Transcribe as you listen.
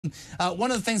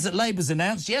One of the things that Labour's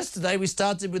announced yesterday, we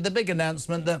started with the big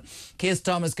announcement that Keir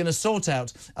Starmer's going to sort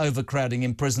out overcrowding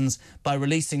in prisons by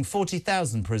releasing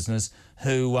 40,000 prisoners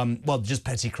who, well, just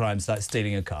petty crimes like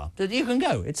stealing a car. You can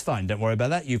go. It's fine. Don't worry about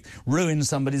that. You've ruined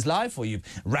somebody's life or you've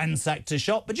ransacked a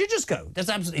shop, but you just go. That's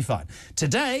absolutely fine.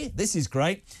 Today, this is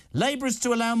great, Labour is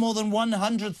to allow more than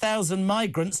 100,000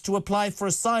 migrants to apply for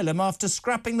asylum after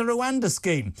scrapping the Rwanda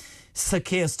scheme. Sir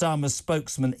Keir Starmer's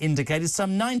spokesman indicated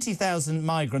some 90,000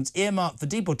 migrants earmarked for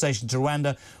deportation to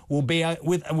Rwanda will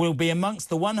be amongst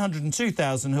the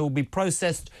 102,000 who will be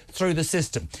processed through the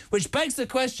system. Which begs the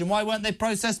question, why weren't they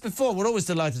processed before? We're always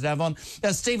delighted to have on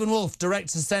Stephen Woolfe,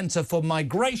 Director Centre for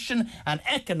Migration and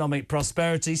Economic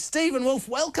Prosperity. Stephen Woolfe,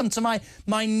 welcome to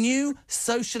my new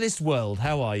socialist world.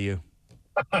 How are you?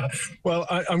 Well,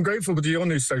 I'm grateful to your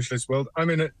new socialist world. I'm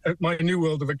in my new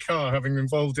world of a car, having been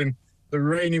involved in the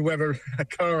rainy weather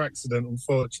car accident,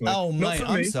 unfortunately. Oh, mate,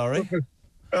 I'm sorry.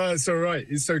 It's all right.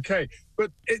 It's okay.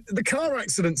 But the car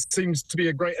accident seems to be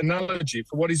a great analogy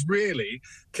for what is really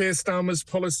Keir Starmer's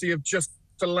policy of just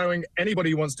allowing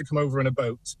anybody who wants to come over in a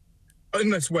boat in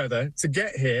this weather to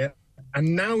get here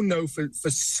and now know for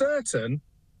certain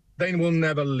they will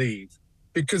never leave.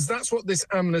 Because that's what this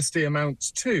amnesty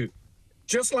amounts to.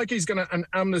 Just like he's going to an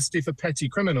amnesty for petty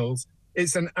criminals,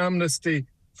 it's an amnesty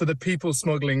for the people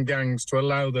smuggling gangs to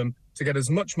allow them to get as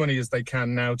much money as they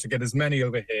can now to get as many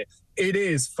over here. It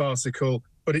is farcical,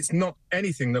 but it's not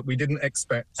anything that we didn't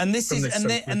expect. And this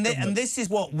is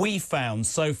what we found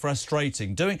so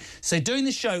frustrating. Doing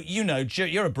the show, you know,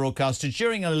 you're a broadcaster.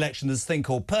 During an election, there's a thing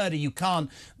called Purdy. You can't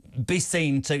be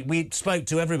seen to... We spoke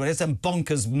to everybody. Some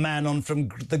bonkers man on from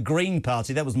the Green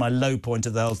Party. That was my low point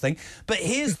of the whole thing. But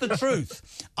here's the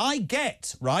truth. I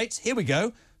get, right, here we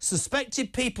go,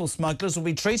 suspected people smugglers will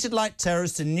be treated like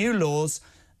terrorists in new laws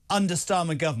under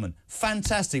Starmer government.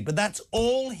 Fantastic. But that's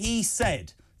all he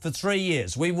said for 3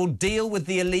 years. We will deal with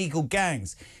the illegal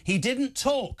gangs. He didn't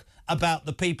talk about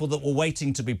the people that were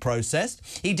waiting to be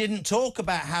processed. He didn't talk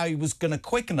about how he was going to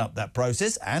quicken up that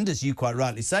process. And as you quite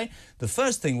rightly say, the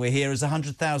first thing we hear is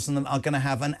 100,000 of them are going to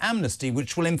have an amnesty,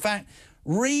 which will in fact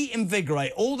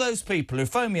reinvigorate all those people who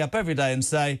phone me up every day and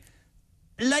say,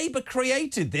 Labour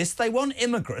created this, they want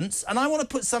immigrants. And I want to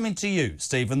put something to you,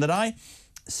 Stephen, that I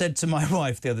said to my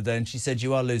wife the other day, and she said,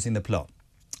 you are losing the plot.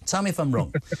 Tell me if I'm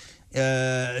wrong.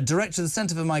 Director of the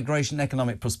Centre for Migration and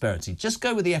Economic Prosperity. Just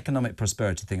go with the economic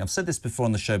prosperity thing. I've said this before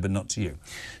on the show, but not to you.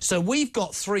 So we've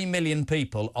got 3 million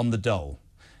people on the dole,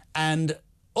 and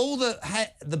all the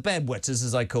bedwetters,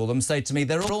 as I call them, say to me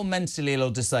they're all mentally ill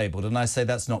or disabled, and I say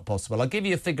that's not possible. I'll give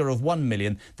you a figure of 1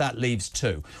 million, that leaves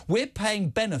 2. We're paying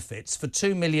benefits for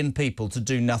 2 million people to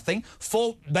do nothing.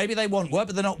 Maybe they want work,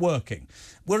 but they're not working.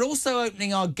 We're also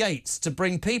opening our gates to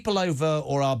bring people over,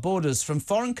 or our borders, from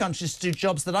foreign countries to do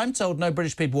jobs that I'm told no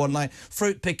British people want, like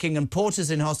fruit picking and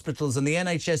porters in hospitals, and the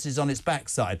NHS is on its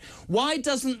backside. Why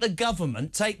doesn't the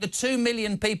government take the 2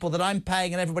 million people that I'm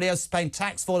paying and everybody else is paying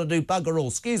tax for to do bugger all,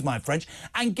 excuse my French,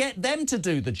 and get them to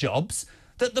do the jobs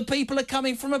that the people are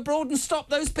coming from abroad and stop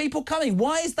those people coming?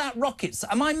 Why is that rocket?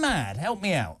 Am I mad? Help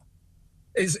me out.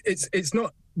 It's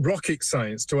not rocket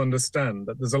science to understand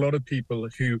that there's a lot of people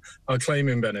who are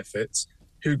claiming benefits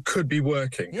who could be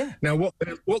working. Yeah. Now,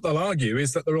 what they'll argue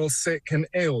is that they're all sick and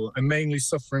ill and mainly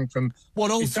suffering from...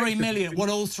 What, all 3 million? What,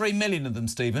 all 3 million of them,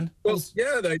 Stephen? Well,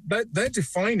 yeah, they're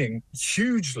defining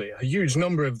a huge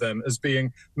number of them as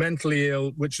being mentally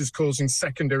ill, which is causing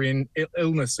secondary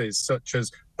illnesses such as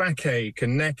backache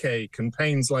and neckache and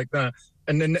pains like that.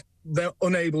 And then they're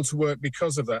unable to work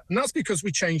because of that. And that's because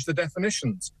we changed the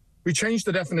definitions. We changed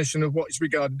the definition of what is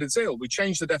regarded as ill. We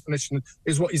changed the definition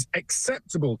as what is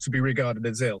acceptable to be regarded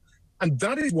as ill. And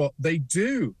that is what they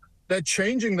do. They're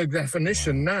changing the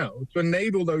definition now to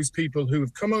enable those people who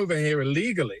have come over here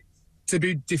illegally to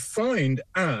be defined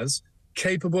as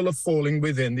capable of falling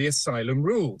within the asylum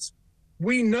rules.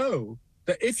 We know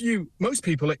that most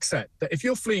people accept that if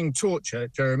you're fleeing torture,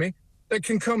 Jeremy, they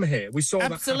can come here. We saw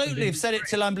that. Absolutely. I've said it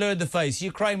till I'm blue in the face.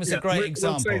 Ukraine was a great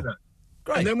example. We'll say that.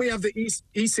 Great. And then we have the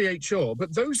ECHR,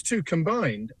 but those two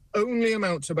combined only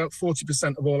amount to about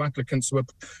 40% of all applicants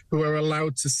who are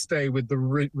allowed to stay with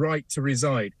the right to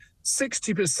reside.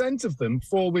 60% of them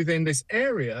fall within this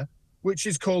area, which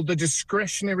is called the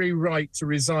discretionary right to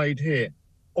reside here.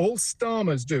 All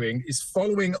Starmer's doing is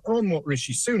following on what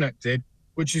Rishi Sunak did,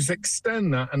 which is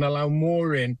extend that and allow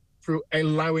more in through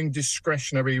allowing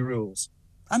discretionary rules.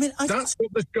 I mean, that's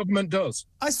what the government does.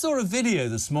 I saw a video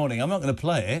this morning. I'm not going to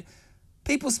play it.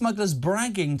 People smugglers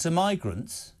bragging to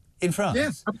migrants in France.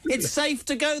 Yeah, absolutely. It's safe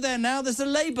to go there now. There's a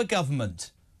Labour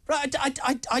government. Right,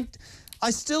 I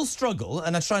still struggle,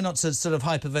 and I try not to sort of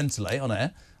hyperventilate on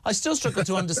air. I still struggle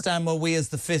to understand why we, as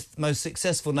the 5th most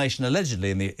successful nation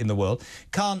allegedly in the world,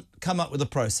 can't come up with a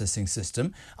processing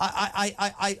system.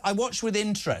 I watched with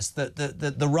interest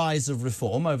the rise of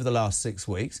reform over the last 6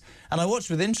 weeks, and I watched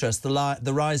with interest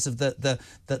the rise of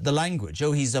the language.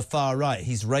 Oh, he's a far right,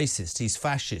 he's racist, he's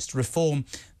fascist. Reform.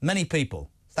 Many people,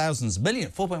 thousands,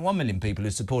 4.1 million people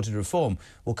who supported reform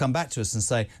will come back to us and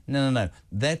say, no,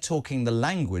 they're talking the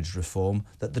language reform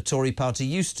that the Tory party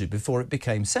used to before it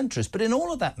became centrist. But in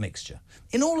all of that mixture,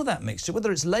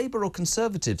 whether it's Labour or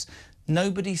Conservatives,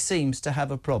 nobody seems to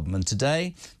have a problem. And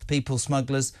today, people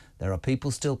smugglers, there are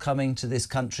people still coming to this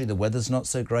country. The weather's not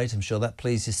so great. I'm sure that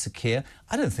pleases Sakir.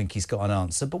 I don't think he's got an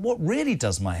answer. But what really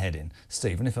does my head in,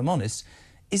 Stephen, if I'm honest,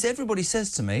 is everybody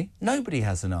says to me, nobody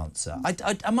has an answer.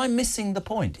 Am I missing the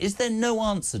point? Is there no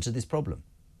answer to this problem?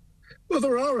 Well,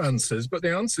 there are answers, but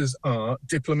the answers are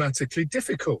diplomatically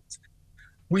difficult.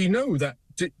 We know that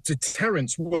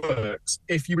deterrence works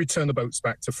if you return the boats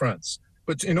back to France.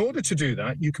 But in order to do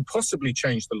that, you could possibly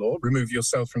change the law, remove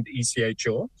yourself from the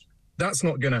ECHR. That's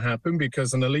not going to happen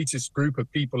because an elitist group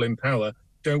of people in power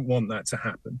don't want that to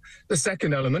happen. The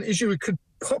second element is you could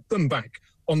pop them back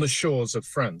on the shores of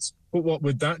France. But what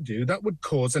would that do? That would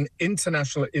cause an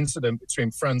international incident between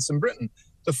France and Britain.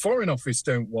 The Foreign Office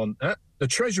don't want that. The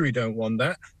Treasury don't want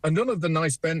that. And none of the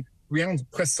nice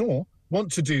bien-pensants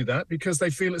want to do that because they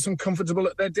feel it's uncomfortable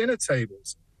at their dinner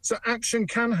tables. So action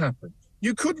can happen.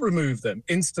 You could remove them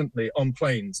instantly on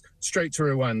planes straight to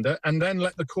Rwanda and then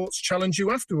let the courts challenge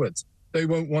you afterwards. They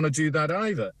won't want to do that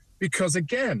either. Because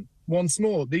again, once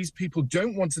more, these people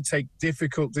don't want to take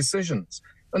difficult decisions.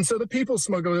 And so the people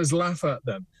smugglers laugh at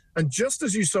them. And just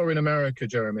as you saw in America,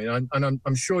 Jeremy, and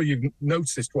I'm sure you've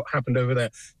noticed what happened over there,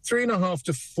 3.5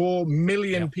 to 4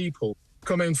 million people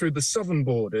come in through the southern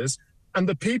borders, and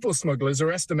the people smugglers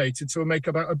are estimated to make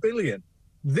about 1 billion.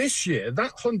 This year,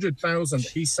 that 100,000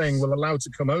 he's saying will allow to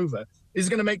come over is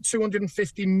going to make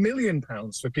 £250 million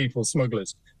for people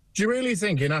smugglers. Do you really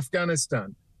think in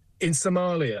Afghanistan, in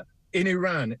Somalia, in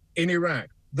Iran, in Iraq,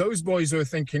 those boys who are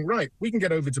thinking, right, we can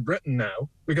get over to Britain now,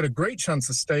 we've got a great chance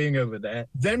of staying over there,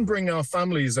 then bring our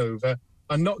families over,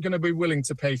 are not going to be willing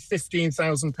to pay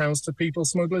 £15,000 to people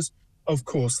smugglers? Of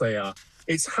course they are.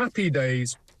 It's happy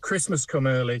days, Christmas come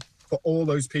early, for all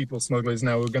those people smugglers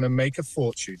now who are going to make a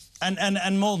fortune.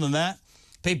 And more than that,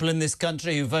 people in this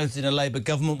country who voted in a Labour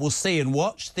government will see and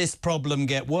watch this problem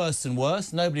get worse and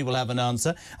worse. Nobody will have an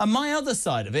answer. And my other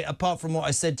side of it, apart from what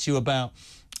I said to you about,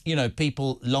 you know,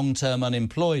 people long-term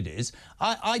unemployed is,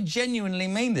 I genuinely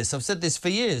mean this. I've said this for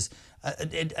years.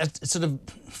 It sort of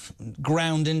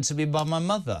ground into me by my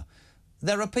mother.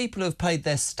 There are people who have paid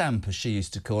their stamp, as she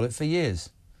used to call it, for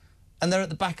years. And they're at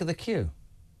the back of the queue.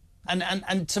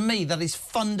 And to me, that is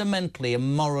fundamentally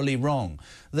and morally wrong.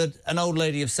 That an old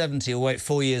lady of 70 will wait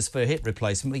 4 years for a hip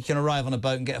replacement, but you can arrive on a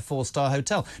boat and get a 4-star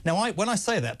hotel. Now, when I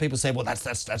say that, people say, well,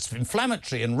 that's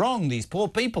inflammatory and wrong, these poor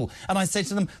people. And I say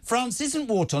to them, France isn't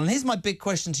war-torn. And here's my big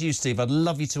question to you, Steve. I'd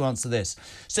love you to answer this.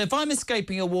 So if I'm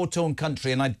escaping a war-torn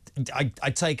country, and I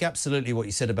take absolutely what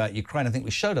you said about Ukraine, I think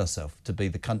we showed ourselves to be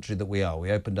the country that we are. We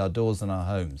opened our doors and our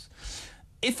homes.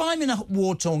 If I'm in a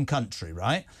war-torn country,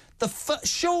 right,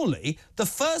 surely the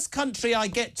first country I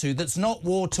get to that's not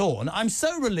war-torn, I'm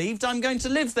so relieved I'm going to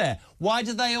live there. Why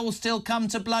do they all still come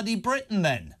to bloody Britain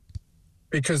then?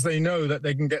 Because they know that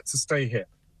they can get to stay here.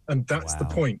 And that's the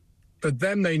point. For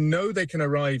them, they know they can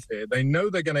arrive here. They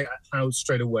know they're going to get housed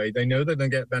straight away. They know they're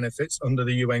going to get benefits under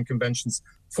the UN conventions,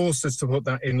 forced us to put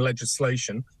that in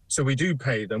legislation. So we do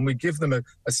pay them. We give them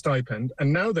a stipend.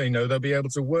 And now they know they'll be able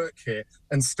to work here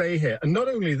and stay here. And not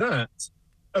only that,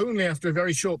 only after a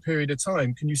very short period of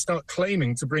time can you start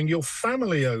claiming to bring your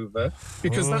family over,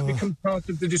 because that becomes part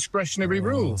of the discretionary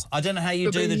rules. I don't know how you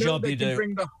do the job you do. They can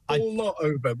bring the whole lot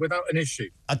over without an issue.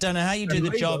 I don't know how you do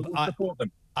the job.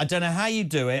 I don't know how you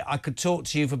do it. I could talk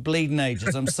to you for bleeding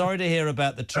ages. I'm sorry to hear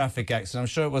about the traffic accident. I'm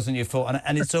sure it wasn't your fault.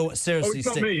 And it's all seriously. It's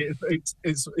not me.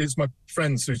 It's my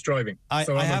friends who's driving. I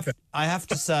have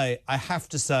to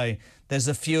say, there's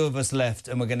a few of us left,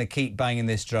 and we're going to keep banging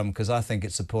this drum because I think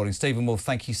it's supporting. Stephen Woolfe,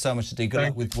 thank you so much indeed. Good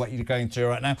luck with what you're going through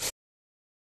right now.